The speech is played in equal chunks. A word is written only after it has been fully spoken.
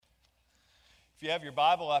If you have your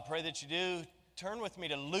Bible, I pray that you do. Turn with me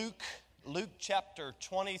to Luke chapter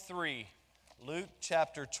 23. Luke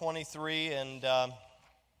chapter 23, and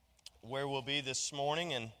where we'll be this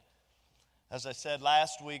morning. And as I said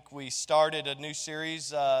last week, we started a new series,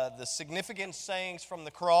 The Significant Sayings from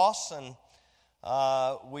the Cross. And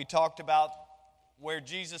we talked about where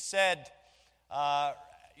Jesus said, and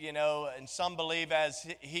some believe as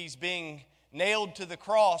he's being nailed to the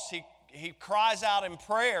cross, he cries out in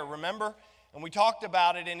prayer, remember? And we talked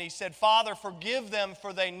about it, and he said, Father, forgive them,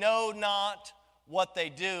 for they know not what they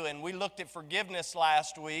do. And we looked at forgiveness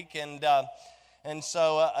last week, and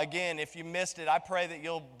so again, if you missed it, I pray that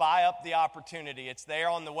you'll buy up the opportunity. It's there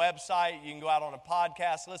on the website. You can go out on a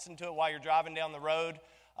podcast, listen to it while you're driving down the road.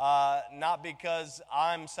 Not because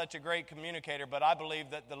I'm such a great communicator, but I believe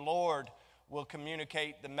that the Lord will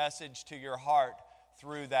communicate the message to your heart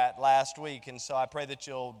through that last week, and so I pray that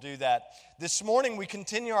you'll do that. This morning we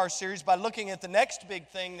continue our series by looking at the next big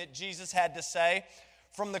thing that Jesus had to say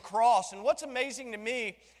from the cross. And what's amazing to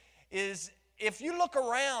me is if you look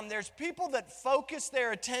around, there's people that focus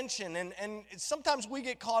their attention, and sometimes we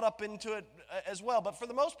get caught up into it as well, but for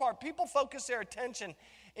the most part, people focus their attention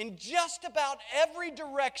in just about every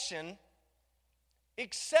direction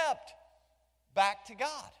except back to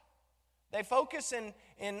God. They focus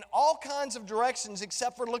in all kinds of directions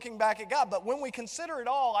except for looking back at God. But when we consider it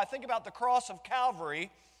all, I think about the cross of Calvary,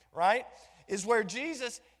 right, is where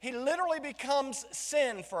Jesus, he literally becomes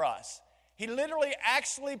sin for us. He literally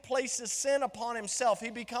actually places sin upon himself.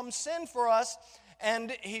 He becomes sin for us,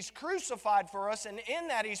 and he's crucified for us. And in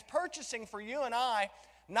that, he's purchasing for you and I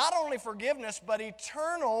not only forgiveness, but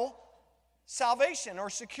eternal salvation or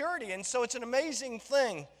security. And so it's an amazing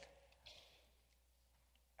thing.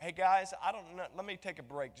 Hey guys, I don't know. Let me take a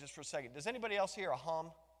break just for a second. Does anybody else hear a hum?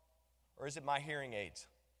 Or is it my hearing aids?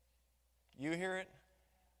 You hear it?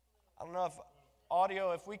 I don't know if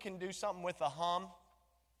audio, if we can do something with the hum.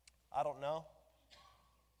 I don't know.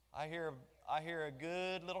 I hear a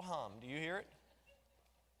good little hum. Do you hear it?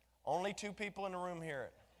 Only 2 people in the room hear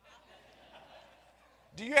it.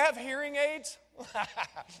 Do you have hearing aids?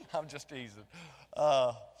 I'm just teasing.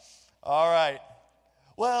 All right.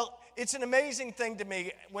 Well, it's an amazing thing to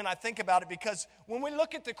me when I think about it, because when we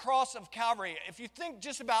look at the cross of Calvary, if you think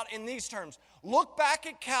just about in these terms, look back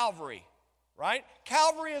at Calvary, right?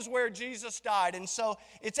 Calvary is where Jesus died, and so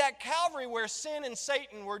it's at Calvary where sin and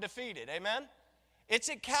Satan were defeated, amen? It's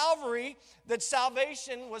at Calvary that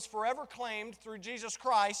salvation was forever claimed through Jesus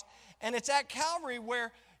Christ, and it's at Calvary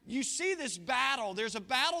where you see this battle. There's a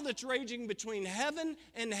battle that's raging between heaven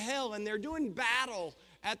and hell, and they're doing battle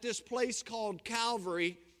at this place called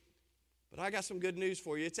Calvary. But I got some good news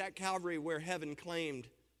for you. It's at Calvary where heaven claimed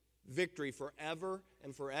victory forever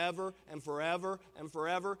and forever and forever and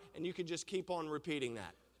forever, and you could just keep on repeating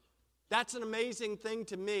that. That's an amazing thing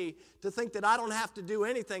to me, to think that I don't have to do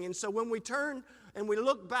anything. And so when we turn and we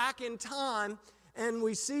look back in time and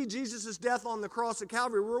we see Jesus' death on the cross of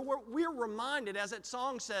Calvary, we're reminded, as that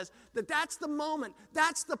song says, that that's the moment,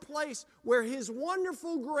 that's the place where his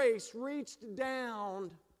wonderful grace reached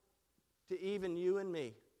down to even you and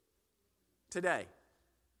me. Today,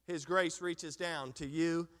 his grace reaches down to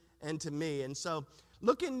you and to me. And so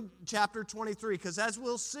look in chapter 23, because as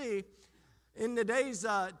we'll see in today's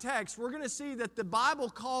text, we're going to see that the Bible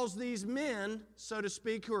calls these men, so to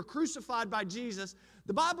speak, who are crucified by Jesus,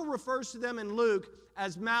 the Bible refers to them in Luke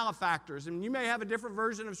as malefactors. And you may have a different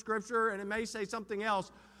version of Scripture, and it may say something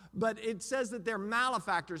else, but it says that they're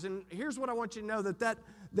malefactors. And here's what I want you to know, that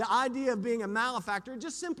the idea of being a malefactor, it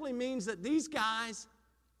just simply means that these guys,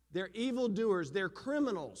 they're evildoers, they're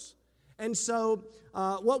criminals. And so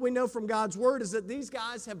what we know from God's Word is that these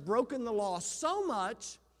guys have broken the law so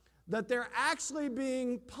much that they're actually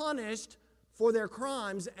being punished for their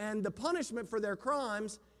crimes, and the punishment for their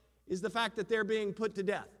crimes is the fact that they're being put to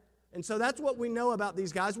death. And so that's what we know about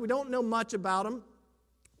these guys. We don't know much about them.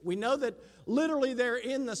 We know that literally they're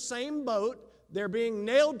in the same boat. They're being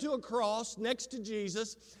nailed to a cross next to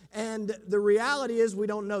Jesus, and the reality is we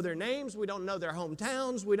don't know their names, we don't know their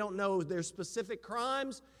hometowns, we don't know their specific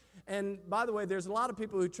crimes. And by the way, there's a lot of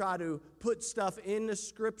people who try to put stuff in the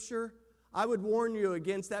Scripture. I would warn you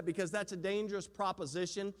against that, because that's a dangerous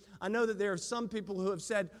proposition. I know that there are some people who have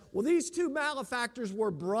said, well, these 2 malefactors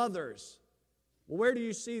were brothers. Well, where do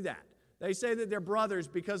you see that? They say that they're brothers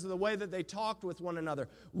because of the way that they talked with one another.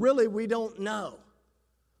 Really, we don't know.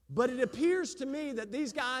 But it appears to me that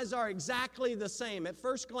these guys are exactly the same at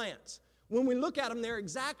first glance. When we look at them, they're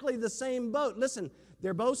exactly the same boat. Listen,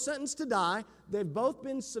 they're both sentenced to die. They've both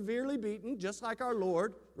been severely beaten, just like our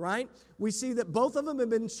Lord, right? We see that both of them have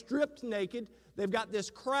been stripped naked. They've got this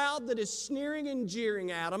crowd that is sneering and jeering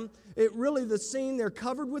at them. It really, the scene, they're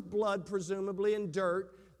covered with blood, presumably, and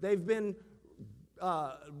dirt. They've been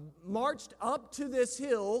marched up to this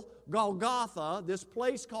hill, Golgotha, this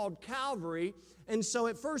place called Calvary. And so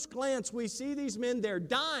at first glance, we see these men, they're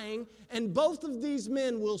dying, and both of these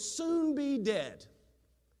men will soon be dead.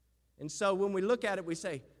 And so when we look at it, we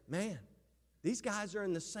say, man, these guys are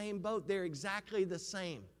in the same boat. They're exactly the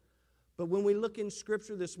same. But when we look in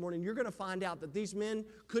Scripture this morning, you're going to find out that these men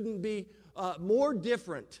couldn't be more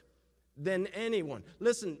different than anyone.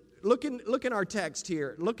 Listen, look in our text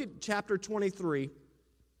here. Look at chapter 23.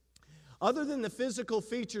 Other than the physical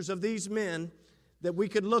features of these men that we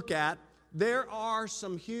could look at, there are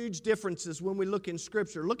some huge differences when we look in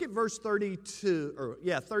Scripture. Look at verse 32.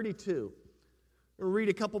 32. We'll read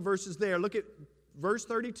a couple verses there. Look at verse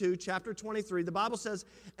 32, chapter 23. The Bible says,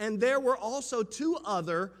 "And there were also 2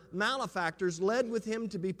 other malefactors led with him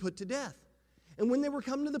to be put to death. And when they were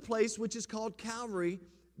come to the place which is called Calvary,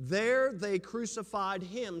 there they crucified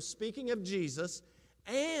him," speaking of Jesus,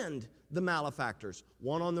 "and the malefactors,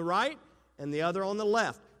 one on the right and the other on the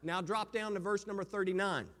left." Now drop down to verse number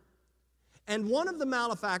 39. "And one of the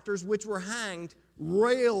malefactors which were hanged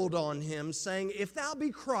railed on him, saying, If thou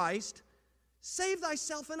be Christ, save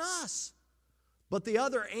thyself and us. But the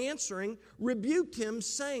other answering rebuked him,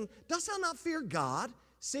 saying, Dost thou not fear God,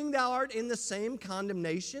 seeing thou art in the same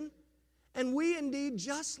condemnation? And we indeed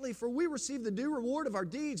justly, for we receive the due reward of our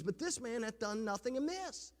deeds, but this man hath done nothing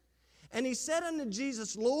amiss. And he said unto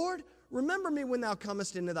Jesus, Lord, remember me when thou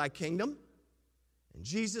comest into thy kingdom. And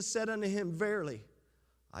Jesus said unto him, Verily,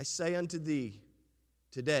 I say unto thee,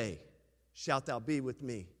 today shalt thou be with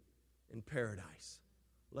me in paradise."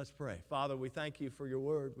 Let's pray. Father, we thank you for your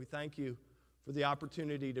word. We thank you for the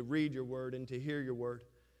opportunity to read your word and to hear your word.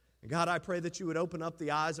 And God, I pray that you would open up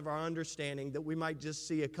the eyes of our understanding, that we might just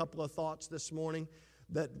see a couple of thoughts this morning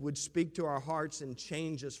that would speak to our hearts and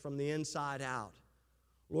change us from the inside out.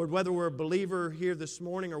 Lord, whether we're a believer here this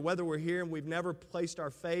morning or whether we're here and we've never placed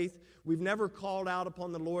our faith, we've never called out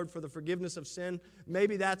upon the Lord for the forgiveness of sin,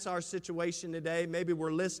 maybe that's our situation today. Maybe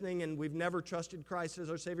we're listening and we've never trusted Christ as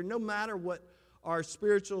our Savior. No matter what our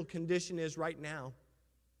spiritual condition is right now,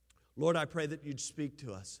 Lord, I pray that you'd speak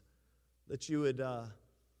to us, that you would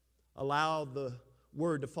allow the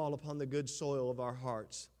word to fall upon the good soil of our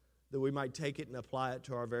hearts, that we might take it and apply it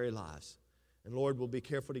to our very lives. And Lord, we'll be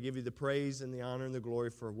careful to give you the praise and the honor and the glory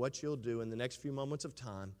for what you'll do in the next few moments of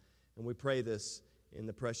time. And we pray this in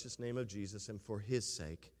the precious name of Jesus and for his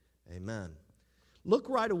sake. Amen. Look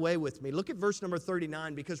right away with me. Look at verse number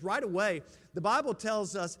 39, because right away the Bible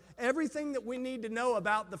tells us everything that we need to know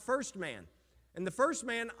about the first man. And the first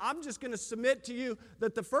man, I'm just going to submit to you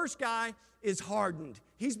that the first guy is hardened.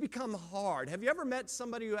 He's become hard. Have you ever met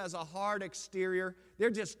somebody who has a hard exterior?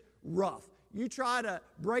 They're just rough. You try to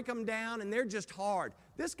break them down and they're just hard.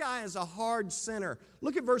 This guy is a hard sinner.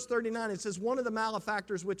 Look at verse 39. It says, "One of the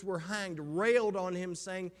malefactors which were hanged railed on him,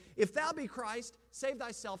 saying, If thou be Christ, save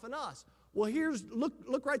thyself and us." Well,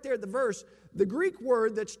 look right there at the verse. The Greek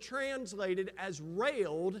word that's translated as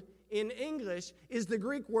railed in English is the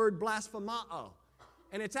Greek word blasphemao.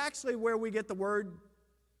 And it's actually where we get the word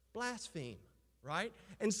blaspheme, right?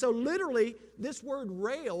 And so literally, this word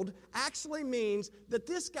railed actually means that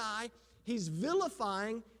this guy, he's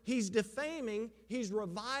vilifying, he's defaming, he's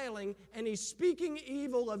reviling, and he's speaking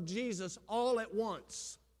evil of Jesus all at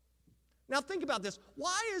once. Now think about this.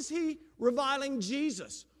 Why is he reviling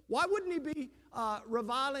Jesus? Why wouldn't he be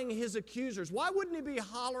reviling his accusers? Why wouldn't he be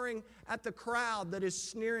hollering at the crowd that is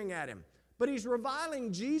sneering at him? But he's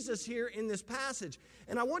reviling Jesus here in this passage.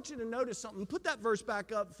 And I want you to notice something. Put that verse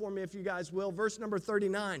back up for me if you guys will, verse number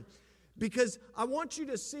 39. Because I want you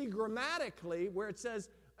to see grammatically where it says,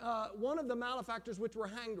 one of the malefactors which were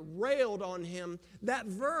hanged railed on him. That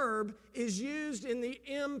verb is used in the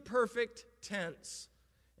imperfect tense.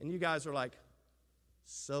 And you guys are like,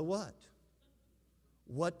 so what?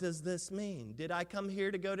 What does this mean? Did I come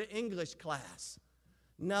here to go to English class?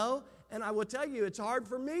 No, and I will tell you, it's hard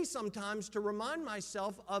for me sometimes to remind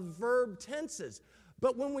myself of verb tenses.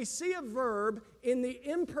 But when we see a verb in the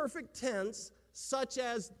imperfect tense, such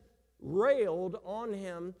as railed on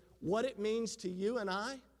him, what it means to you and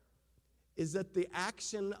I is that the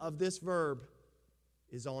action of this verb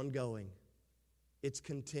is ongoing. It's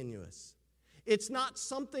continuous. It's not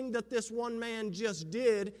something that this one man just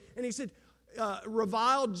did, and he said,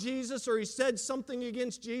 reviled Jesus, or he said something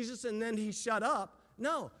against Jesus and then he shut up.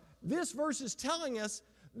 No, this verse is telling us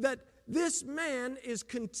that this man is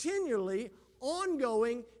continually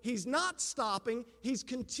ongoing. He's not stopping. He's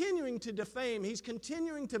continuing to defame. He's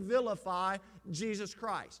continuing to vilify Jesus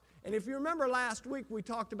Christ. And if you remember last week, we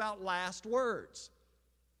talked about last words.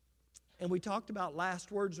 And we talked about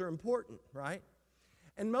last words are important, right?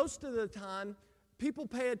 And most of the time, people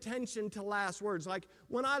pay attention to last words. Like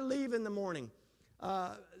when I leave in the morning,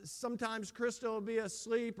 sometimes Krista will be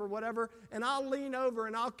asleep or whatever, and I'll lean over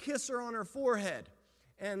and I'll kiss her on her forehead.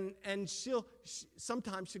 And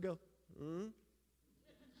sometimes she'll go,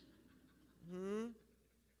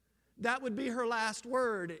 That would be her last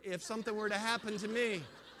word if something were to happen to me.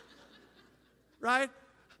 Right?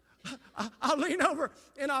 I'll lean over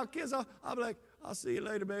and I'll kiss her. I'll be like, I'll see you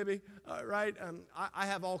later, baby. Right? I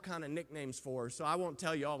have all kind of nicknames for her, so I won't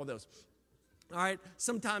tell you all of those. All right?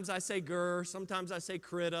 Sometimes I say grr, sometimes I say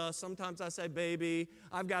critta, sometimes I say baby.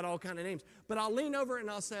 I've got all kind of names. But I'll lean over and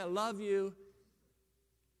I'll say, I love you.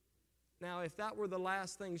 Now, if that were the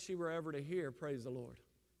last thing she were ever to hear, praise the Lord.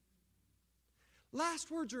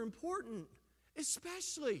 Last words are important,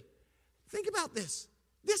 especially. Think about this.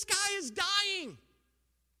 This guy is dying.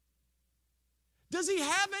 Does he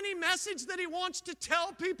have any message that he wants to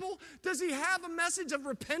tell people? Does he have a message of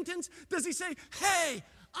repentance? Does he say, hey,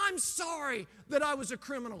 I'm sorry that I was a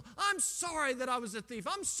criminal. I'm sorry that I was a thief.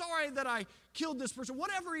 I'm sorry that I killed this person.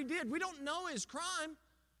 Whatever he did, we don't know his crime.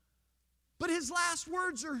 But his last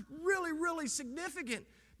words are really, really significant.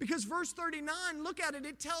 Because verse 39, look at it,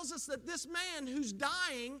 it tells us that this man who's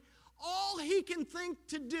dying, all he can think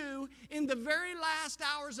to do in the very last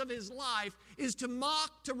hours of his life is to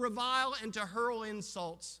mock, to revile, and to hurl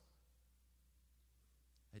insults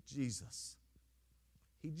at Jesus.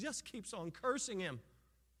 He just keeps on cursing him.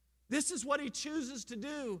 This is what he chooses to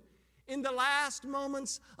do in the last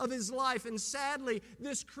moments of his life. And sadly,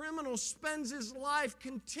 this criminal spends his life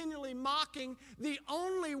continually mocking the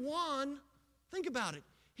only one. Think about it.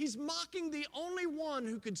 He's mocking the only one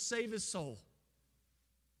who could save his soul.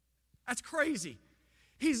 That's crazy.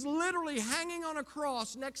 He's literally hanging on a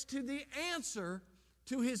cross next to the answer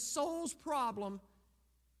to his soul's problem,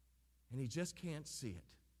 and he just can't see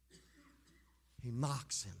it. He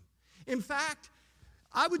mocks him. In fact,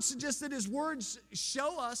 I would suggest that his words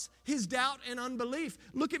show us his doubt and unbelief.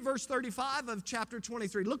 Look at verse 35 of chapter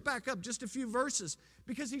 23. Look back up just a few verses,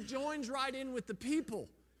 because he joins right in with the people.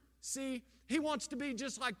 See, he wants to be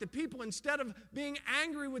just like the people. Instead of being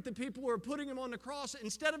angry with the people who are putting him on the cross,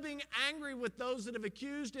 instead of being angry with those that have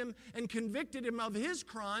accused him and convicted him of his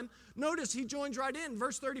crime, notice he joins right in.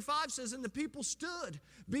 Verse 35 says, and the people stood,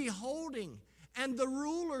 beholding, and the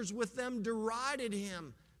rulers with them derided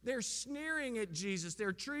him. They're sneering at Jesus.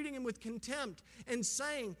 They're treating him with contempt and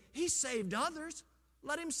saying, he saved others.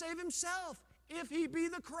 Let him save himself, if he be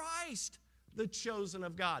the Christ, the chosen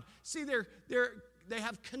of God. See, they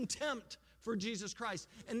have contempt for Jesus Christ.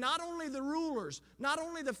 And not only the rulers, not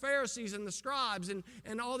only the Pharisees and the scribes and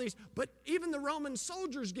all these, but even the Roman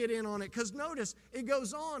soldiers get in on it. Because notice, it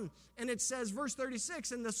goes on and it says, verse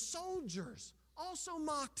 36, and the soldiers also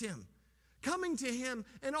mocked him, coming to him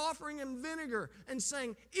and offering him vinegar and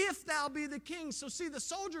saying, if thou be the king. So see, the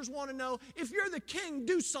soldiers want to know, if you're the king,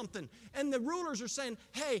 do something. And the rulers are saying,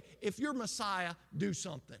 hey, if you're Messiah, do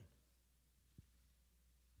something.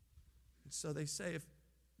 And so they say, if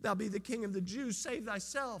thou be the king of the Jews, save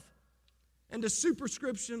thyself. And a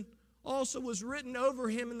superscription also was written over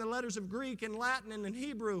him in the letters of Greek and Latin and in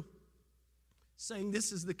Hebrew, saying,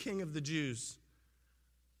 this is the king of the Jews.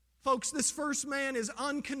 Folks, this first man is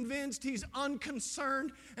unconvinced, he's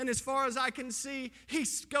unconcerned, and as far as I can see, he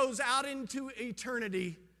goes out into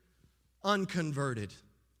eternity unconverted.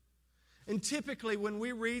 And typically when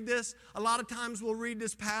we read this, a lot of times we'll read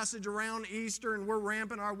this passage around Easter and we're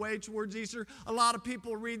ramping our way towards Easter. A lot of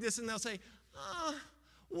people read this and they'll say,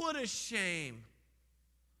 what a shame.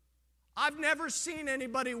 I've never seen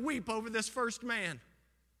anybody weep over this first man.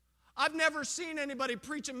 I've never seen anybody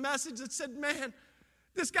preach a message that said, man,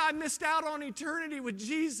 this guy missed out on eternity with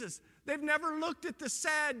Jesus. They've never looked at the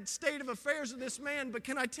sad state of affairs of this man. But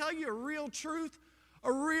can I tell you a real truth?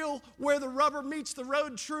 A real where the rubber meets the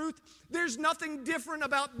road truth? There's nothing different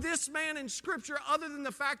about this man in Scripture other than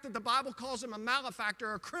the fact that the Bible calls him a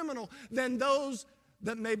malefactor, a criminal, than those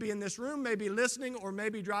that may be in this room, may be listening, or may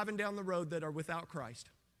be driving down the road that are without Christ.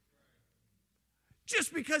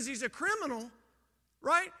 Just because he's a criminal,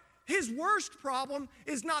 right? His worst problem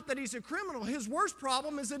is not that he's a criminal. His worst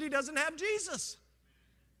problem is that he doesn't have Jesus.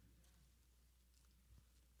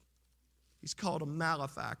 He's called a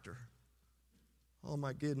malefactor. Oh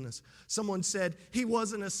my goodness. Someone said he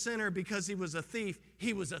wasn't a sinner because he was a thief.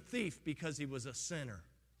 He was a thief because he was a sinner.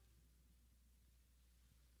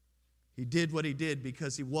 He did what he did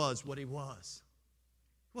because he was what he was.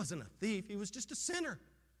 He wasn't a thief. He was just a sinner.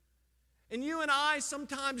 And you and I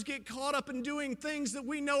sometimes get caught up in doing things that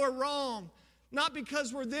we know are wrong. Not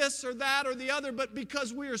because we're this or that or the other, but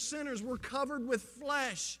because we are sinners. We're covered with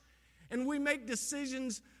flesh. And we make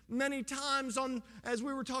decisions many times on, as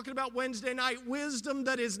we were talking about Wednesday night, wisdom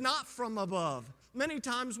that is not from above. Many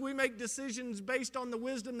times we make decisions based on the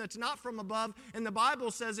wisdom that's not from above. And the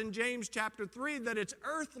Bible says in James chapter 3 that it's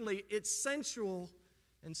earthly, it's sensual.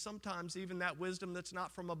 And sometimes even that wisdom that's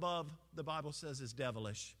not from above, the Bible says is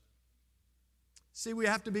devilish. See, we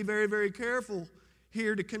have to be very, very careful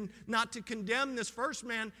here not to condemn this first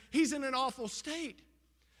man. He's in an awful state.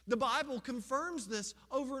 The Bible confirms this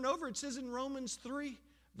over and over. It says in Romans 3,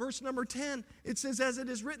 verse number 10, it says, as it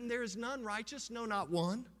is written, there is none righteous, no, not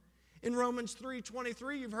one. In Romans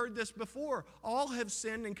 3:23, you've heard this before. All have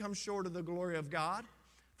sinned and come short of the glory of God.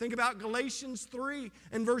 Think about Galatians 3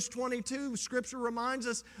 and verse 22. Scripture reminds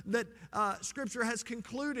us that Scripture has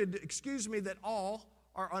concluded, that all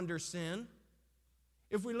are under sin.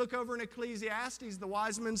 If we look over in Ecclesiastes, the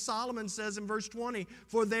wise man Solomon says in verse 20,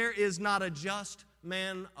 for there is not a just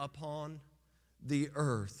man upon the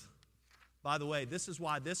earth. By the way, this is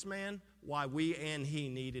why we and he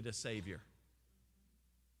needed a Savior.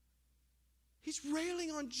 He's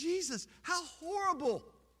railing on Jesus. How horrible.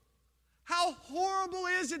 How horrible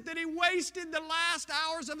is it that he wasted the last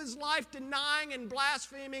hours of his life denying and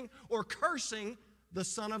blaspheming or cursing the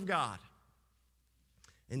Son of God?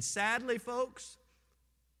 And sadly, folks,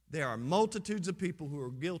 there are multitudes of people who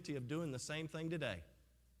are guilty of doing the same thing today.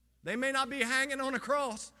 They may not be hanging on a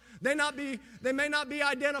cross. They may not be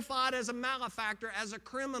identified as a malefactor, as a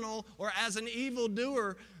criminal, or as an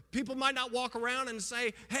evildoer. People might not walk around and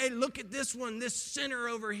say, hey, look at this one, this sinner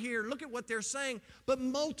over here. Look at what they're saying. But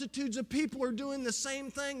multitudes of people are doing the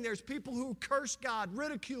same thing. There's people who curse God,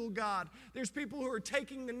 ridicule God. There's people who are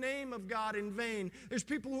taking the name of God in vain. There's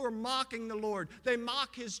people who are mocking the Lord. They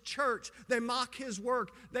mock His church. They mock His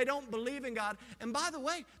work. They don't believe in God. And by the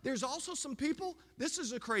way, there's also some people, this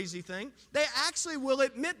is a crazy thing, they actually will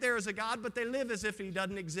admit there is a God, but they live as if He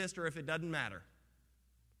doesn't exist or if it doesn't matter.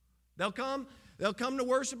 They'll come to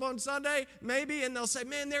worship on Sunday, maybe, and they'll say,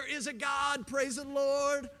 man, there is a God, praise the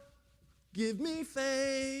Lord. Give me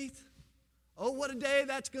faith. Oh, what a day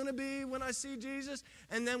that's going to be when I see Jesus.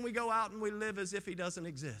 And then we go out and we live as if He doesn't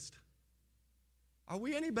exist. Are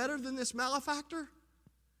we any better than this malefactor?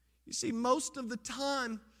 You see, most of the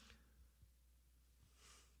time,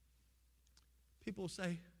 people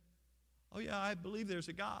say, oh yeah, I believe there's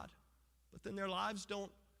a God. But then their lives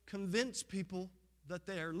don't convince people that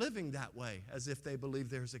they are living that way, as if they believe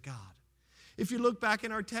there's a God. If you look back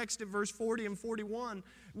in our text at verse 40 and 41,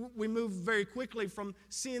 we move very quickly from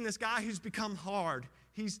seeing this guy who's become hard.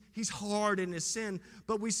 He's hard in his sin,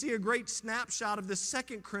 but we see a great snapshot of the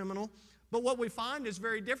second criminal. But what we find is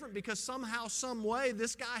very different because somehow, some way,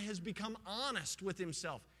 this guy has become honest with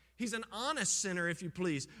himself. He's an honest sinner, if you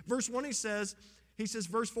please. Verse 1, he says,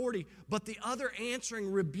 verse 40, but the other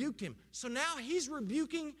answering rebuked him. So now he's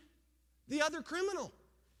rebuking the other criminal.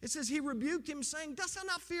 It says he rebuked him, saying, dost thou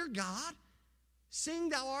not fear God, seeing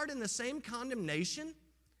thou art in the same condemnation?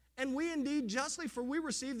 And we indeed justly, for we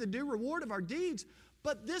receive the due reward of our deeds.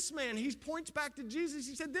 But this man, he points back to Jesus.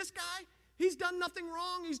 He said, this guy, he's done nothing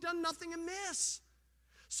wrong. He's done nothing amiss.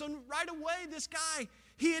 So right away, this guy,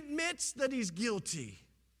 he admits that he's guilty.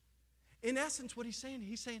 In essence, what he's saying,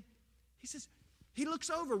 he says, he looks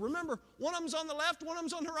over. Remember, one of them's on the left, one of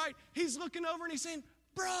them's on the right. He's looking over and he's saying,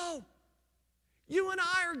 bro, you and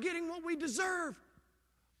I are getting what we deserve.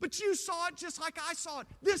 But you saw it just like I saw it.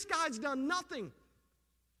 This guy's done nothing.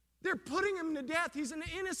 They're putting him to death. He's an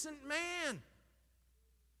innocent man.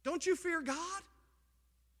 Don't you fear God?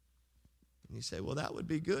 And you say, well, that would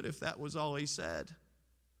be good if that was all he said.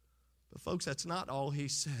 But folks, that's not all he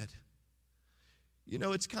said. You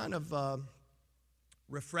know, it's kind of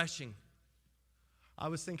refreshing. I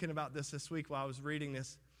was thinking about this week while I was reading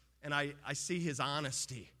this, and I see his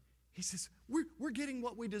honesty. He says, we're getting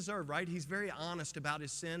what we deserve, right? He's very honest about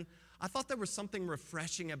his sin. I thought there was something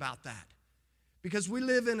refreshing about that. Because we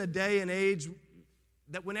live in a day and age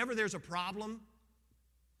that whenever there's a problem,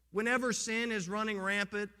 whenever sin is running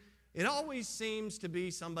rampant, it always seems to be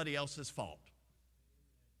somebody else's fault.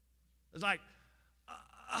 It's like,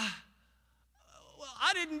 well,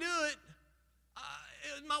 I didn't do it.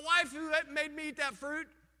 It was my wife who made me eat that fruit.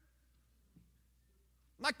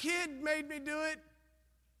 My kid made me do it.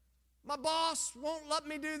 My boss won't let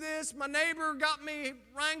me do this. My neighbor got me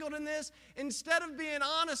wrangled in this. Instead of being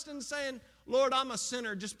honest and saying, Lord, I'm a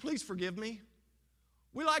sinner, just please forgive me.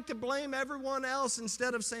 We like to blame everyone else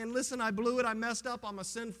instead of saying, listen, I blew it, I messed up, I'm a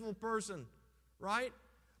sinful person, right?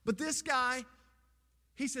 But this guy,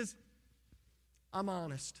 he says, I'm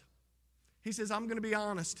honest. He says, I'm going to be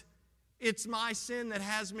honest. It's my sin that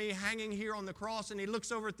has me hanging here on the cross. And he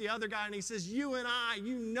looks over at the other guy and he says, you and I,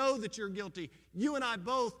 you know that you're guilty. You and I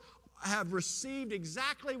both have received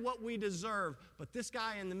exactly what we deserve. But this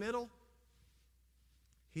guy in the middle,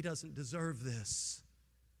 he doesn't deserve this.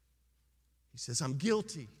 He says, I'm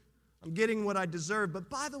guilty. I'm getting what I deserve. But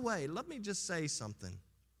by the way, let me just say something.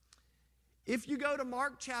 If you go to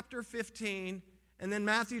Mark chapter 15 and then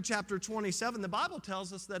Matthew chapter 27, the Bible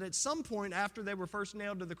tells us that at some point after they were first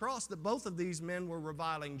nailed to the cross, that both of these men were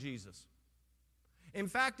reviling Jesus. In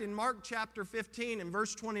fact, in Mark chapter 15 and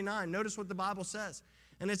verse 29, notice what the Bible says.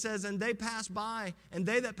 And it says, and they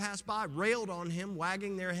that passed by railed on him,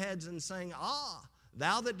 wagging their heads and saying,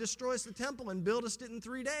 thou that destroyest the temple and buildest it in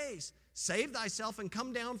 3 days, save thyself and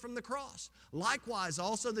come down from the cross. Likewise,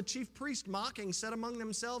 also the chief priest mocking said among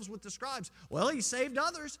themselves with the scribes, well, he saved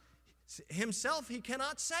others. Himself he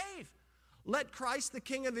cannot save. Let Christ the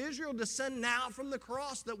King of Israel descend now from the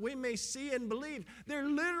cross that we may see and believe. They're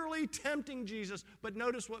literally tempting Jesus. But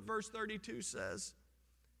notice what verse 32 says.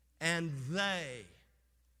 And they,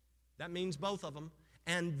 that means both of them,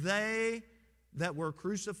 and they that were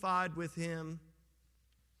crucified with him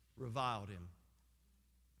reviled him.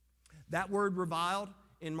 That word reviled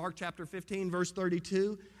in Mark chapter 15 verse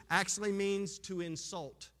 32 actually means to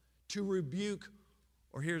insult, to rebuke,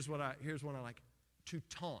 or here's one I like, to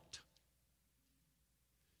taunt.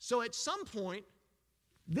 So at some point,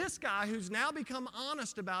 this guy who's now become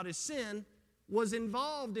honest about his sin was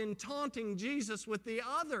involved in taunting Jesus with the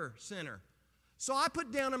other sinner. So I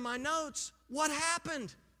put down in my notes, what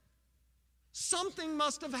happened? Something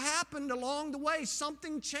must have happened along the way.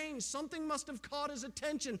 Something changed. Something must have caught his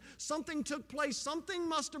attention. Something took place. Something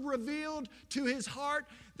must have revealed to his heart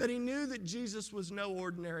that he knew that Jesus was no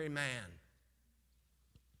ordinary man.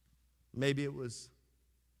 Maybe it was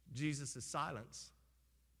Jesus' silence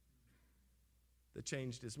that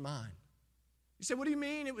changed his mind. You say, what do you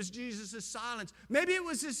mean it was Jesus' silence? Maybe it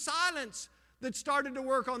was his silence that started to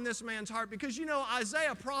work on this man's heart. Because, you know,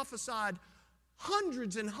 Isaiah prophesied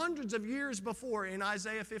hundreds and hundreds of years before in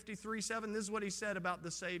Isaiah 53:7. This is what he said about the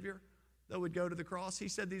Savior that would go to the cross. He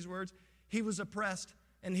said these words, he was oppressed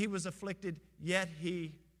and he was afflicted, yet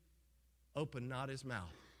he opened not his mouth.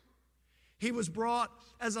 He was brought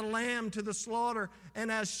as a lamb to the slaughter,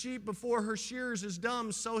 and as sheep before her shearers is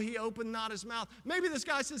dumb, so he opened not his mouth. Maybe this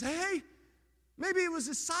guy says, hey, maybe it was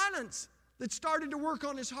his silence that started to work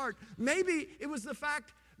on his heart. Maybe it was the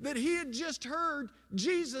fact that he had just heard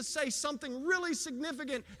Jesus say something really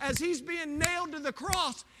significant as he's being nailed to the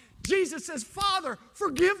cross. Jesus says, Father,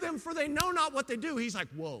 forgive them, for they know not what they do. He's like,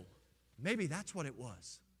 whoa, maybe that's what it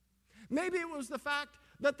was. Maybe it was the fact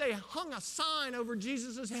that they hung a sign over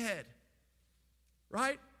Jesus' head,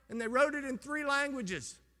 right? And they wrote it in 3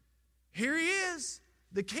 languages. Here he is,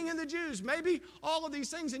 the King of the Jews. Maybe all of these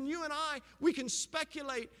things, and you and I, we can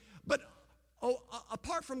speculate, but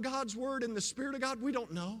apart from God's Word and the Spirit of God, we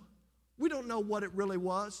don't know. We don't know what it really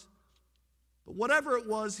was. But whatever it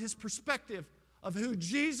was, his perspective of who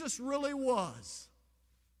Jesus really was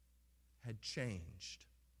had changed.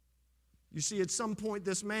 You see, at some point,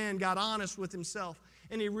 this man got honest with himself,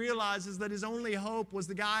 and he realizes that his only hope was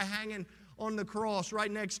the guy hanging on the cross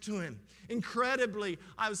right next to him. Incredibly,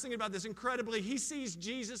 I was thinking about this, incredibly, he sees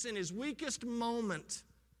Jesus in his weakest moment,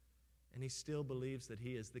 and he still believes that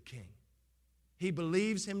he is the King. He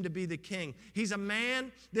believes him to be the King. He's a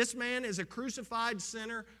man, this man is a crucified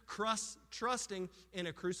sinner trusting in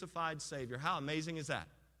a crucified Savior. How amazing is that?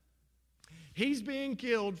 He's being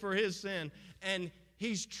killed for his sin, and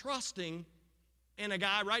he's trusting in a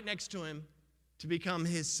guy right next to him to become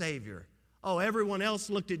his Savior. Oh, everyone else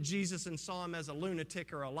looked at Jesus and saw him as a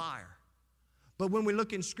lunatic or a liar. But when we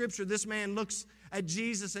look in Scripture, this man looks at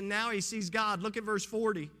Jesus and now he sees God. Look at verse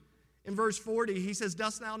 40. In verse 40, he says,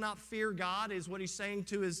 dost thou not fear God, is what he's saying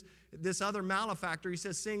to this other malefactor. He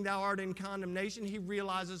says, seeing thou art in condemnation, he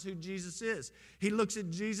realizes who Jesus is. He looks at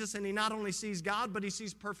Jesus and he not only sees God, but he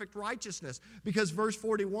sees perfect righteousness. Because verse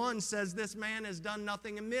 41 says this man has done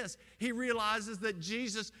nothing amiss. He realizes that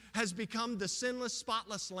Jesus has become the sinless,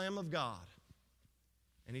 spotless Lamb of God.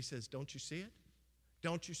 And he says, don't you see it?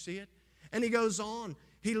 Don't you see it? And he goes on.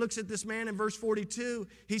 He looks at this man in verse 42.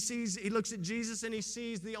 He looks at Jesus and he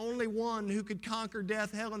sees the only one who could conquer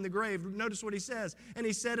death, hell, and the grave. Notice what he says. And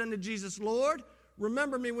he said unto Jesus, Lord,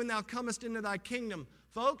 remember me when thou comest into thy kingdom.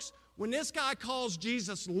 Folks, when this guy calls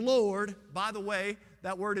Jesus Lord, by the way,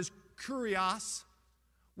 that word is kurios.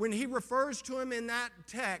 When he refers to him in that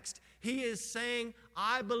text, he is saying,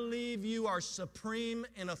 I believe you are supreme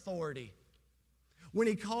in authority. When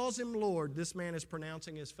he calls him Lord, this man is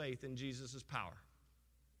pronouncing his faith in Jesus' power.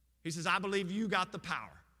 He says, I believe you got the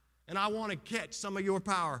power. And I want to catch some of your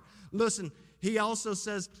power. Listen, he also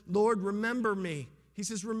says, Lord, remember me. He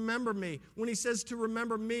says, remember me. When he says to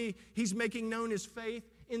remember me, he's making known his faith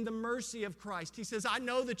in the mercy of Christ. He says, I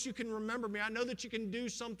know that you can remember me. I know that you can do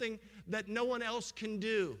something that no one else can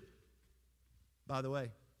do. By the way,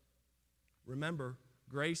 remember,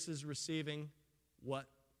 grace is receiving what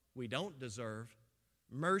we don't deserve.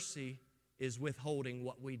 Mercy is withholding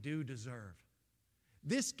what we do deserve.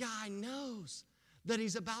 This guy knows that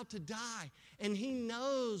he's about to die, and he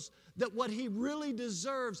knows that what he really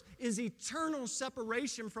deserves is eternal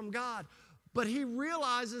separation from God. But he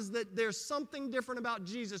realizes that there's something different about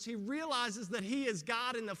Jesus. He realizes that he is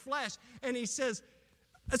God in the flesh, and he says,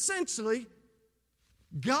 essentially,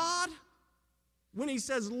 God, when he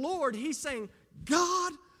says Lord, he's saying,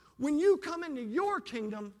 God, when you come into your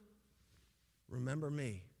kingdom, remember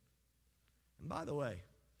me. And by the way,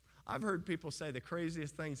 I've heard people say the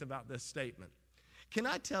craziest things about this statement. Can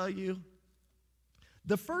I tell you,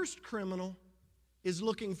 the first criminal is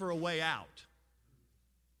looking for a way out.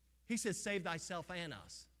 He says, save thyself and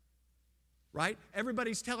us. Right?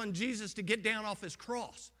 Everybody's telling Jesus to get down off his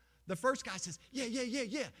cross. The first guy says, yeah.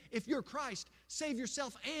 If you're Christ, save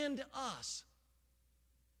yourself and us.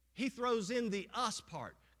 He throws in the us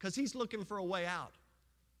part because he's looking for a way out.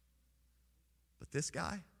 But this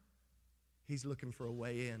guy, he's looking for a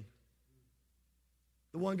way in.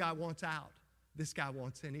 The one guy wants out. This guy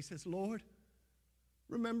wants in. He says, Lord,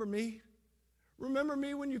 remember me. Remember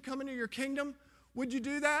me when you come into your kingdom. Would you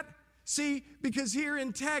do that? See, because here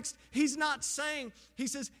in text, he's not saying, he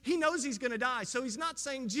says, he knows he's going to die. So he's not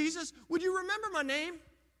saying, Jesus, would you remember my name?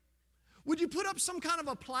 Would you put up some kind of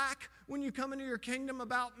a plaque when you come into your kingdom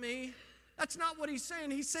about me? That's not what he's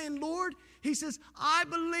saying. He's saying, Lord, he says, I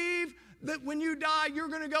believe that when you die, you're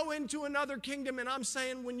going to go into another kingdom. And I'm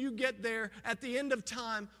saying when you get there at the end of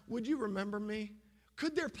time, would you remember me?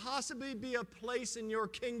 Could there possibly be a place in your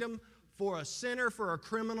kingdom for a sinner, for a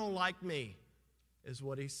criminal like me? Is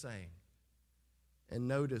what he's saying. And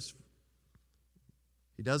notice,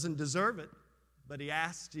 he doesn't deserve it, but he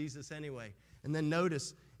asks Jesus anyway. And then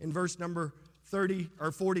notice in verse number 43,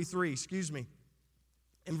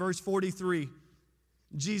 in verse 43,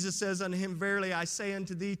 Jesus says unto him, verily I say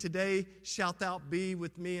unto thee, today shalt thou be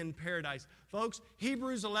with me in paradise. Folks,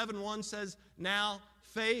 Hebrews 11:1 says, now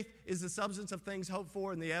faith is the substance of things hoped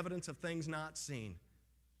for and the evidence of things not seen.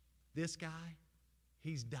 This guy,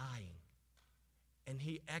 he's dying. And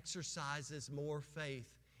he exercises more faith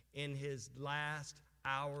in his last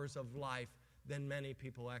hours of life than many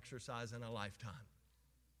people exercise in a lifetime.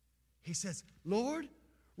 He says, Lord,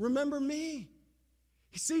 remember me.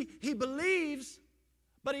 You see, he believes,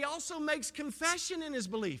 but he also makes confession in his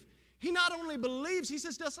belief. He not only believes, he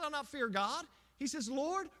says, dost thou not fear God? He says,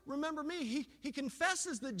 Lord, remember me. He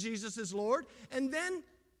confesses that Jesus is Lord, and then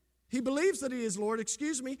he believes that he is Lord,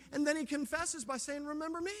 and then he confesses by saying,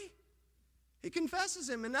 remember me. He confesses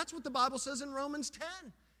him, and that's what the Bible says in Romans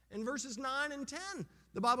 10, in verses 9 and 10.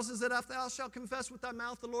 The Bible says that if thou shalt confess with thy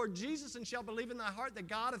mouth the Lord Jesus and shalt believe in thy heart that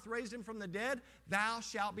God hath raised him from the dead, thou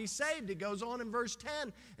shalt be saved. It goes on in verse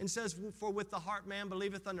 10 and says, for with the heart man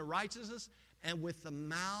believeth unto righteousness, and with the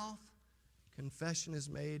mouth confession is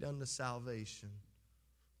made unto salvation.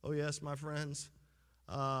 Oh yes, my friends,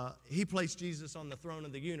 he placed Jesus on the throne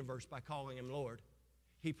of the universe by calling him Lord.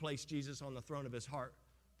 He placed Jesus on the throne of his heart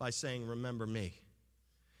by saying, remember me.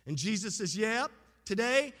 And Jesus says, yep,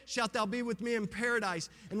 today shalt thou be with me in paradise.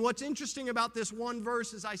 And what's interesting about this one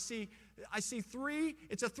verse is I see three,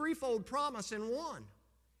 it's a threefold promise in one.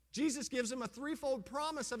 Jesus gives him a threefold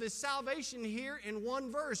promise of his salvation here in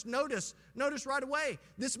one verse. Notice right away,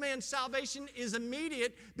 this man's salvation is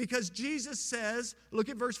immediate because Jesus says, look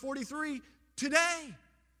at verse 43, today.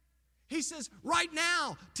 He says, right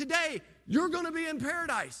now, today, you're going to be in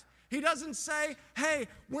paradise. He doesn't say, hey,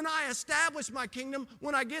 when I establish my kingdom,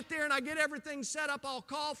 when I get there and I get everything set up, I'll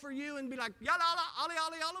call for you and be like, yalla, ali,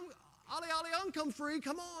 come free,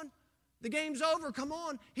 come on. The game's over, come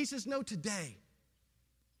on. He says, no, today,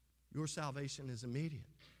 your salvation is immediate.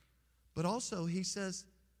 But also, he says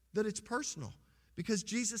that it's personal because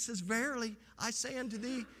Jesus says, verily, I say unto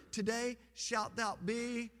thee, today shalt thou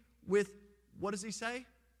be with, what does he say?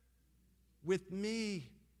 With me.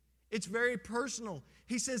 It's very personal.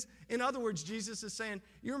 He says, in other words, Jesus is saying,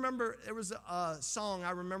 you remember, there was a song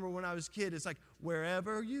I remember when I was a kid. It's like,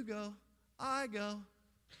 wherever you go, I go.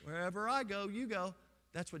 Wherever I go, you go.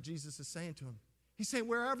 That's what Jesus is saying to him. He's saying,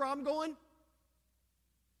 wherever I'm going.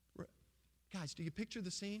 Guys, do you picture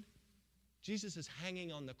the scene? Jesus is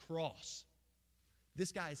hanging on the cross.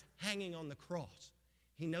 This guy is hanging on the cross.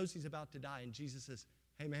 He knows he's about to die, and Jesus says,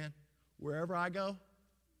 hey man, wherever I go,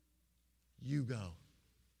 you go.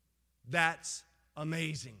 That's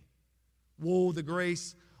amazing. Whoa, the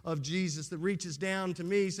grace of Jesus that reaches down to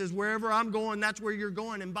me. He says, wherever I'm going, that's where you're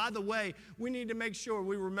going. And by the way, we need to make sure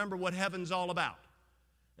we remember what heaven's all about.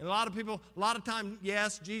 And a lot of time,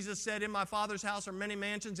 yes, Jesus said, in my Father's house are many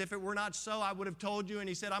mansions. If it were not so, I would have told you. And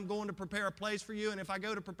he said, I'm going to prepare a place for you. And if I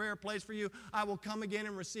go to prepare a place for you, I will come again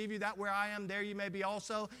and receive you. That where I am, there you may be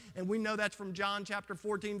also. And we know that's from John chapter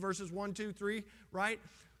 14, verses 1, 2, 3, right?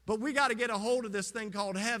 But we got to get a hold of this thing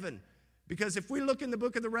called heaven. Because if we look in the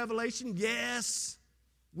book of the Revelation, yes,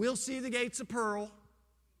 we'll see the gates of pearl.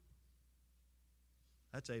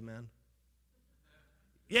 That's amen.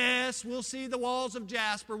 Yes, we'll see the walls of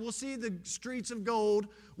jasper. We'll see the streets of gold.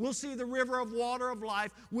 We'll see the river of water of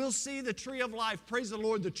life. We'll see the tree of life. Praise the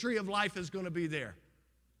Lord, the tree of life is going to be there.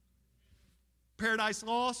 Paradise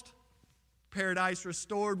lost, paradise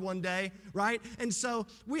restored one day, right? And so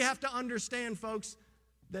we have to understand, folks,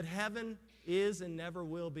 that heaven is and never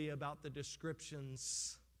will be about the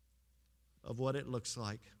descriptions of what it looks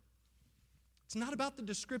like. It's not about the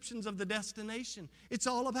descriptions of the destination. It's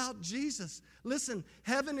all about Jesus. Listen,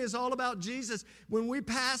 heaven is all about Jesus. When we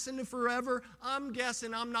pass into forever, I'm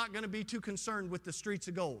guessing I'm not going to be too concerned with the streets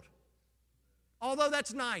of gold. Although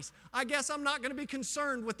that's nice. I guess I'm not going to be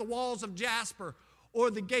concerned with the walls of jasper or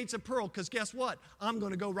the gates of pearl, because guess what? I'm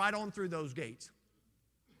going to go right on through those gates.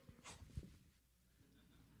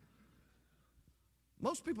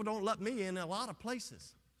 Most people don't let me in a lot of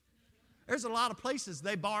places. There's a lot of places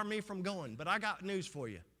they bar me from going, but I got news for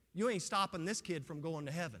you. You ain't stopping this kid from going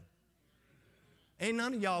to heaven. Ain't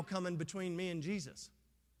none of y'all coming between me and Jesus.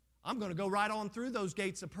 I'm going to go right on through those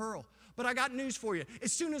gates of pearl. But I got news for you.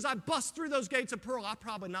 As soon as I bust through those gates of pearl, I'll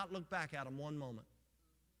probably not look back at them one moment.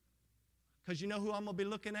 Because you know who I'm going to be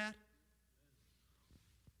looking at?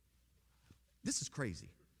 This is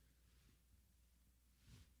crazy.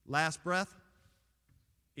 Last breath,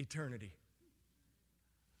 eternity.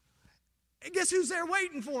 And guess who's there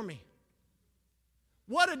waiting for me?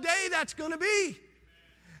 What a day that's going to be.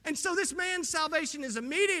 And so this man's salvation is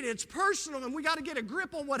immediate, it's personal, and we got to get a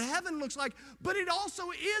grip on what heaven looks like. But it also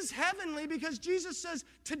is heavenly, because Jesus says,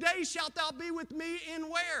 today shalt thou be with me in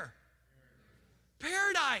where?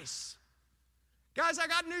 Paradise. Guys, I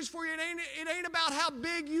got news for you. It ain't about how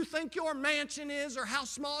big you think your mansion is or how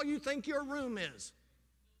small you think your room is.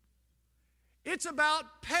 It's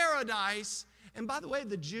about paradise. And by the way,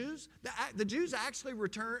 the Jews actually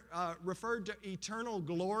referred to eternal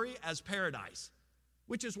glory as paradise,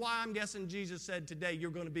 which is why I'm guessing Jesus said, today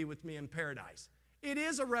you're going to be with me in paradise. It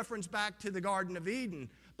is a reference back to the Garden of Eden.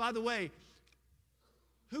 By the way,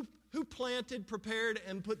 who planted, prepared,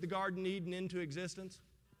 and put the Garden of Eden into existence?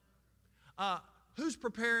 Who's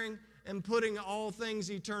preparing and putting all things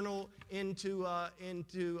eternal into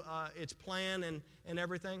its plan and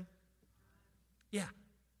everything? Yeah.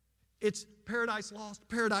 It's paradise lost,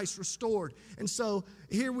 paradise restored. And so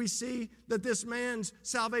here we see that this man's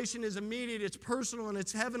salvation is immediate, it's personal, and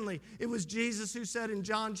it's heavenly. It was Jesus who said in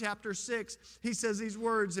John chapter 6, he says these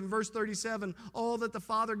words in verse 37, all that the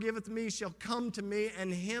Father giveth me shall come to me,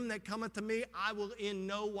 and him that cometh to me I will in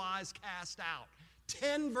no wise cast out.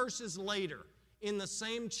 10 verses later, in the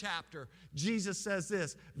same chapter, Jesus says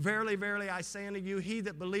this, verily, verily, I say unto you, he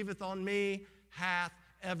that believeth on me hath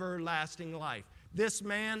everlasting life. This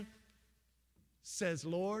man says,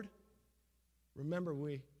 Lord, remember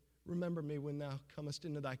me when thou comest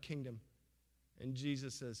into thy kingdom. And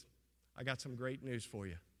Jesus says, I got some great news for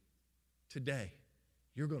you. Today,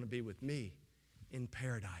 you're going to be with me in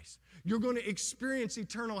paradise. You're going to experience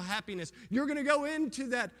eternal happiness. You're going to go into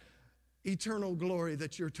that eternal glory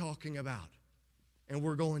that you're talking about. And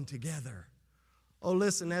we're going together. Oh,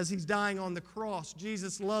 listen, as he's dying on the cross,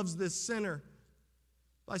 Jesus loves this sinner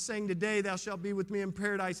by saying, today thou shalt be with me in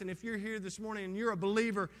paradise. And if you're here this morning and you're a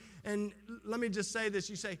believer, and let me just say this,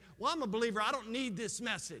 you say, well, I'm a believer, I don't need this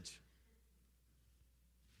message.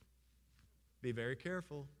 Be very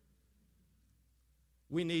careful.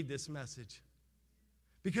 We need this message.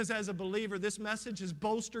 Because as a believer, this message has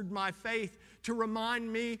bolstered my faith to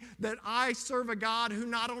remind me that I serve a God who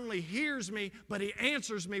not only hears me, but he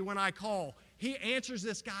answers me when I call. He answers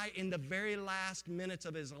this guy in the very last minutes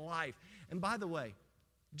of his life. And by the way,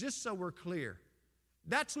 just so we're clear,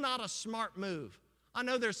 that's not a smart move. I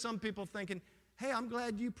know there's some people thinking, hey, I'm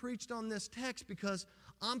glad you preached on this text because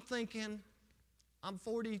I'm thinking, I'm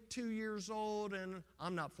 42 years old, and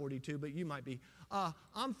I'm not 42, but you might be.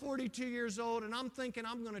 I'm 42 years old, and I'm thinking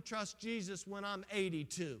I'm going to trust Jesus when I'm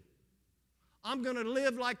 82. I'm going to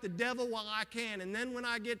live like the devil while I can, and then when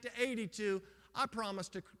I get to 82, I promise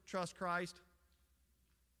to trust Christ.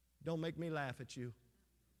 Don't make me laugh at you.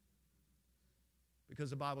 Because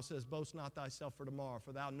the Bible says, boast not thyself for tomorrow,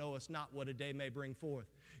 for thou knowest not what a day may bring forth.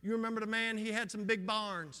 You remember the man, he had some big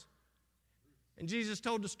barns. And Jesus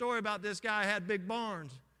told the story about this guy who had big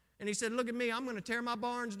barns. And he said, look at me, I'm going to tear my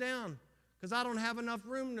barns down because I don't have enough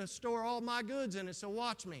room to store all my goods in it, so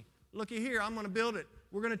watch me. Looky here, I'm going to build it.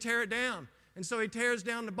 We're going to tear it down. And so he tears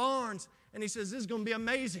down the barns, and he says, this is going to be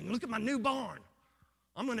amazing. Look at my new barn.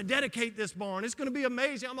 I'm going to dedicate this barn. It's going to be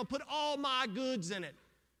amazing. I'm going to put all my goods in it.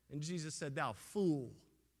 And Jesus said, thou fool.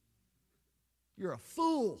 You're a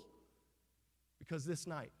fool. Because this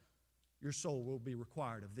night, your soul will be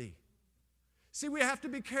required of thee. See, we have to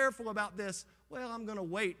be careful about this. Well, I'm going to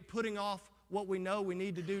wait, putting off what we know we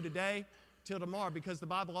need to do today till tomorrow, because the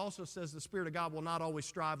Bible also says the Spirit of God will not always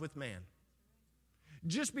strive with man.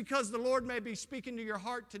 Just because the Lord may be speaking to your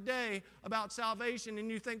heart today about salvation and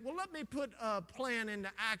you think, well, let me put a plan into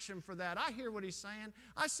action for that. I hear what he's saying.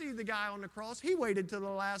 I see the guy on the cross. He waited till the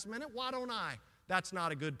last minute. Why don't I? That's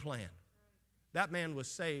not a good plan. That man was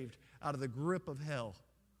saved out of the grip of hell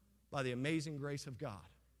by the amazing grace of God.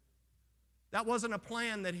 That wasn't a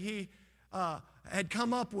plan that he had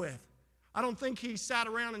come up with. I don't think he sat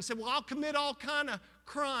around and said, well, I'll commit all kind of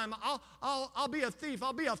crime. I'll be a thief.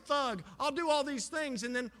 I'll be a thug. I'll do all these things.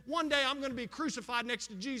 And then one day I'm going to be crucified next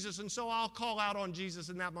to Jesus, and so I'll call out on Jesus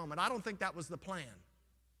in that moment. I don't think that was the plan.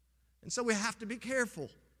 And so we have to be careful.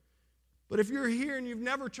 But if you're here and you've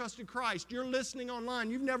never trusted Christ, you're listening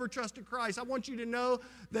online, you've never trusted Christ, I want you to know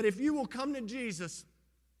that if you will come to Jesus,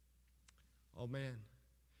 oh man,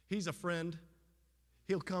 he's a friend.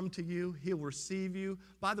 He'll come to you. He'll receive you.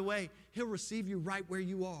 By the way, he'll receive you right where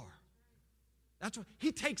you are. That's what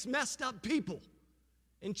he takes messed up people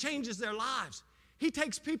and changes their lives. He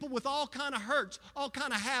takes people with all kind of hurts, all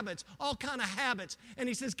kind of habits, and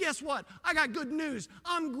he says, guess what? I got good news.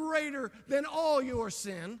 I'm greater than all your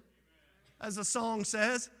sin, as the song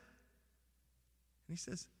says. And he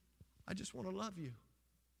says, I just want to love you.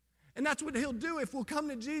 And that's what he'll do. If we'll come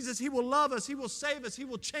to Jesus, he will love us. He will save us. He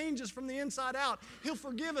will change us from the inside out. He'll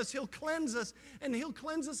forgive us. He'll cleanse us. And he'll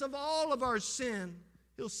cleanse us of all of our sin.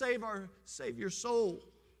 He'll save your soul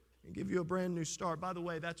and give you a brand new start. By the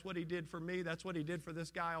way, that's what he did for me. That's what he did for this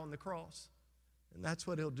guy on the cross. And that's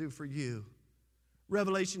what he'll do for you.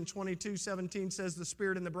 Revelation 22:17 says, the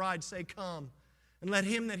Spirit and the bride say, come. And let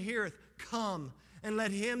him that heareth come. And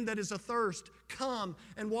let him that is athirst come.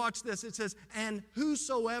 And watch this. It says, and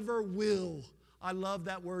whosoever will. I love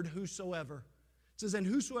that word, whosoever. It says, and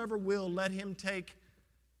whosoever will, let him take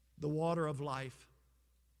the water of life.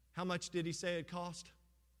 How much did he say it cost?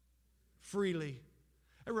 Freely.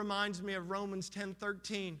 It reminds me of Romans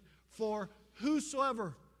 10:13. For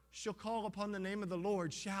whosoever shall call upon the name of the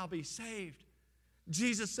Lord shall be saved.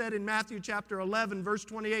 Jesus said in Matthew chapter 11, verse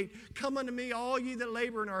 28, come unto me, all ye that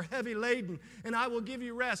labor and are heavy laden, and I will give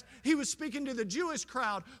you rest. He was speaking to the Jewish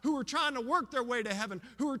crowd who were trying to work their way to heaven,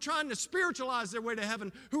 who were trying to spiritualize their way to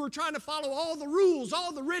heaven, who were trying to follow all the rules,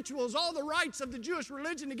 all the rituals, all the rites of the Jewish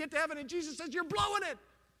religion to get to heaven. And Jesus says, you're blowing it.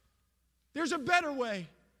 There's a better way.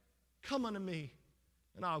 Come unto me,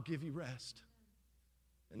 and I'll give you rest.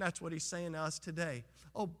 And that's what he's saying to us today.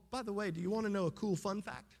 Oh, by the way, do you want to know a cool fun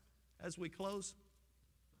fact as we close?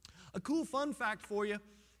 A cool fun fact for you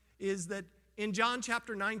is that in John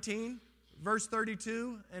chapter 19, verse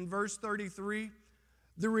 32 and verse 33,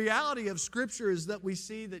 the reality of Scripture is that we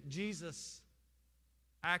see that Jesus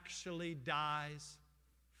actually dies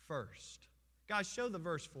first. Guys, show the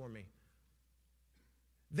verse for me.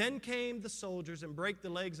 Then came the soldiers and brake the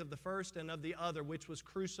legs of the first and of the other, which was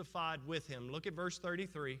crucified with him. Look at verse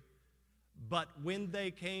 33. But when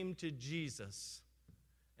they came to Jesus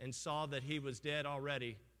and saw that he was dead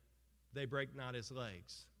already, they brake not his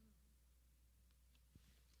legs.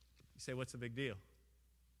 You say, what's the big deal?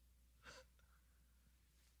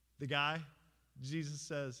 The guy, Jesus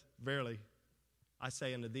says, verily, I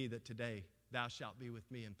say unto thee that today thou shalt be with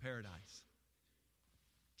me in paradise.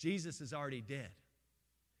 Jesus is already dead.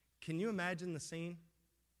 Can you imagine the scene?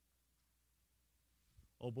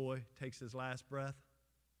 Old boy takes his last breath.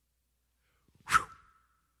 Whew.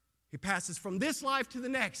 He passes from this life to the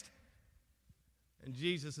next. And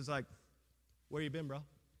Jesus is like, where you been, bro?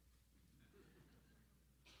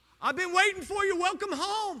 I've been waiting for you. Welcome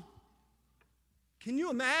home. Can you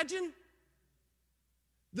imagine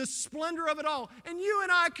the splendor of it all? And you and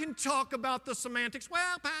I can talk about the semantics.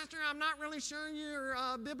 Well, Pastor, I'm not really sure you're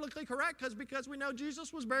biblically correct because we know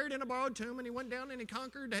Jesus was buried in a borrowed tomb and he went down and he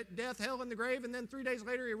conquered death, hell, and the grave, and then 3 days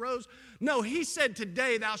later he rose. No, he said,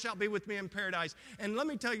 today thou shalt be with me in paradise. And let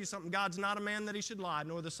me tell you something. God's not a man that he should lie,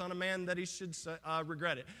 nor the son of man that he should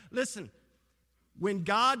regret it. Listen, when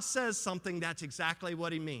God says something, that's exactly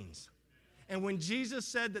what he means. And when Jesus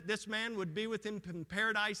said that this man would be with him in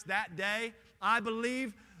paradise that day, I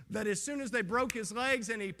believe that as soon as they broke his legs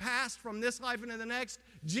and he passed from this life into the next,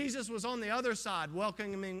 Jesus was on the other side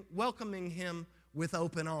welcoming him with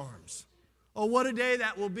open arms. Oh, what a day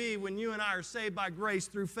that will be when you and I are saved by grace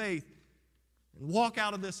through faith and walk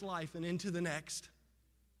out of this life and into the next.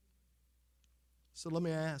 So let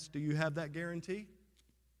me ask, do you have that guarantee?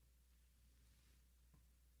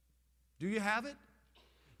 Do you have it?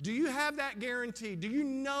 Do you have that guarantee? Do you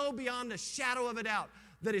know beyond a shadow of a doubt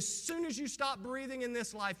that as soon as you stop breathing in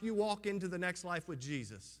this life, you walk into the next life with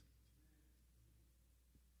Jesus?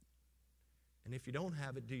 And if you don't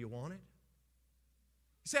have it, do you want it?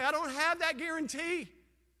 You say, I don't have that guarantee.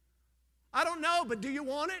 I don't know, but do you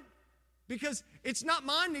want it? Because it's not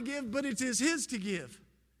mine to give, but it is His to give.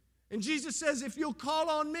 And Jesus says, if you'll call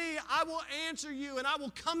on me, I will answer you, and I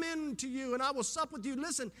will come in to you, and I will sup with you.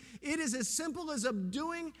 Listen, it is as simple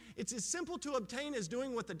it's as simple to obtain as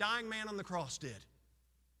doing what the dying man on the cross did.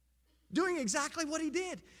 Doing exactly what he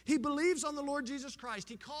did. He believes on the Lord Jesus Christ.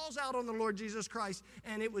 He calls out on the Lord Jesus Christ,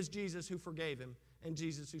 and it was Jesus who forgave him, and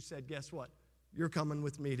Jesus who said, guess what? You're coming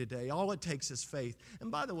with me today. All it takes is faith. And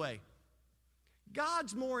by the way,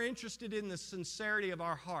 God's more interested in the sincerity of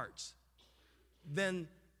our hearts than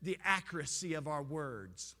the accuracy of our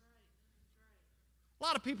words. A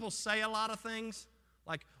lot of people say a lot of things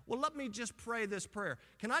like, well, let me just pray this prayer.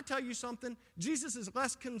 Can I tell you something? Jesus is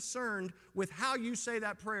less concerned with how you say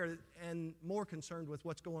that prayer and more concerned with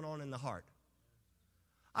what's going on in the heart.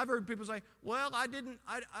 I've heard people say, well, I didn't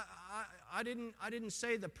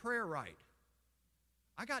say the prayer right.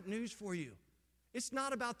 I got news for you. It's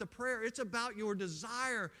not about the prayer. It's about your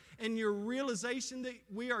desire and your realization that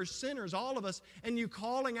we are sinners, all of us, and you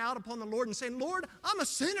calling out upon the Lord and saying, Lord, I'm a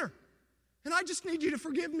sinner, and I just need you to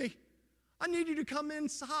forgive me. I need you to come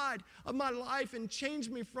inside of my life and change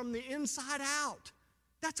me from the inside out.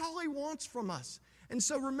 That's all He wants from us. And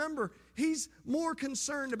so remember, He's more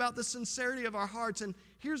concerned about the sincerity of our hearts. And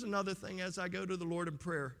here's another thing as I go to the Lord in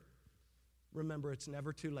prayer. Remember, it's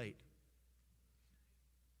never too late.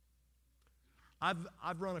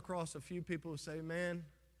 I've run across a few people who say, man,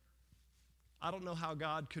 I don't know how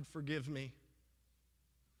God could forgive me.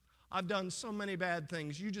 I've done so many bad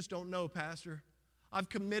things. You just don't know, Pastor. I've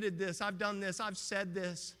committed this. I've done this. I've said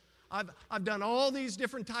this. I've done all these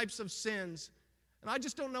different types of sins. And I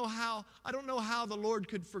just don't know how. I don't know how the Lord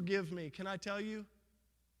could forgive me. Can I tell you?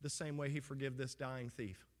 The same way He forgave this dying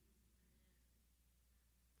thief.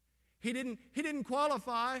 He didn't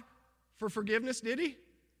qualify for forgiveness, did He?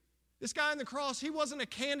 This guy on the cross, he wasn't a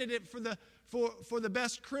candidate for the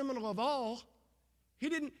best criminal of all. He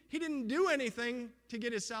didn't do anything to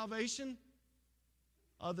get his salvation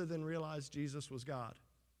other than realize Jesus was God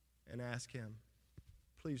and ask Him,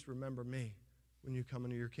 please remember me when you come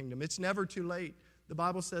into your kingdom. It's never too late. The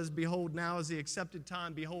Bible says, behold, now is the accepted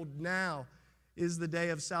time. Behold, now is the day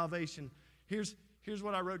of salvation. Here's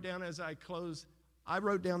what I wrote down as I close. I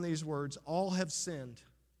wrote down these words, all have sinned,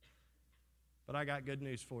 but I got good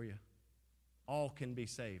news for you. All can be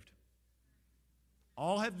saved.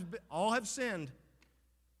 All have sinned,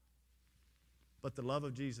 but the love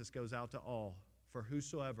of Jesus goes out to all. For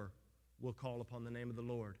whosoever will call upon the name of the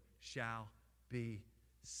Lord shall be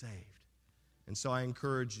saved. And so I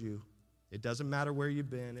encourage you, it doesn't matter where you've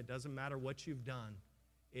been, it doesn't matter what you've done,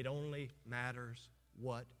 it only matters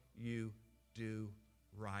what you do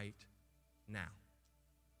right now.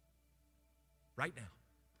 Right now.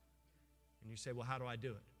 And you say, well, how do I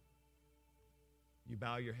do it? You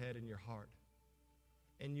bow your head and your heart,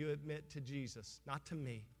 and you admit to Jesus, not to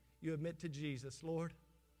me, you admit to Jesus, Lord,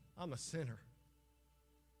 I'm a sinner.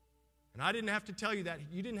 And I didn't have to tell you that.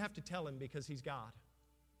 You didn't have to tell Him because He's God.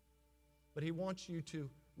 But He wants you to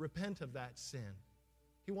repent of that sin.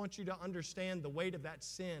 He wants you to understand the weight of that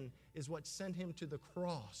sin is what sent Him to the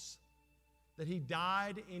cross. That He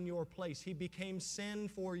died in your place. He became sin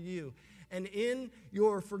for you. And in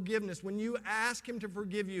your forgiveness, when you ask Him to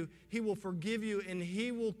forgive you, He will forgive you, and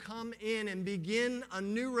He will come in and begin a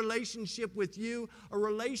new relationship with you, a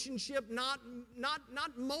relationship not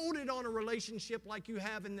molded on a relationship like you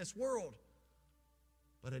have in this world,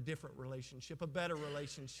 but a different relationship, a better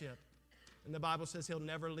relationship. And the Bible says He'll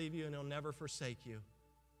never leave you and He'll never forsake you.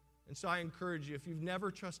 And so I encourage you, if you've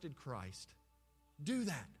never trusted Christ, do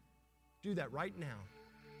that. Do that right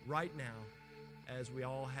now, as we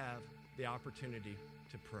all have the opportunity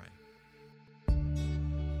to pray.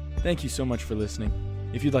 Thank you so much for listening.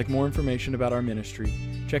 If you'd like more information about our ministry,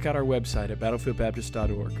 check out our website at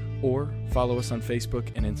battlefieldbaptist.org or follow us on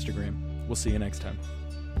Facebook and Instagram. We'll see you next time.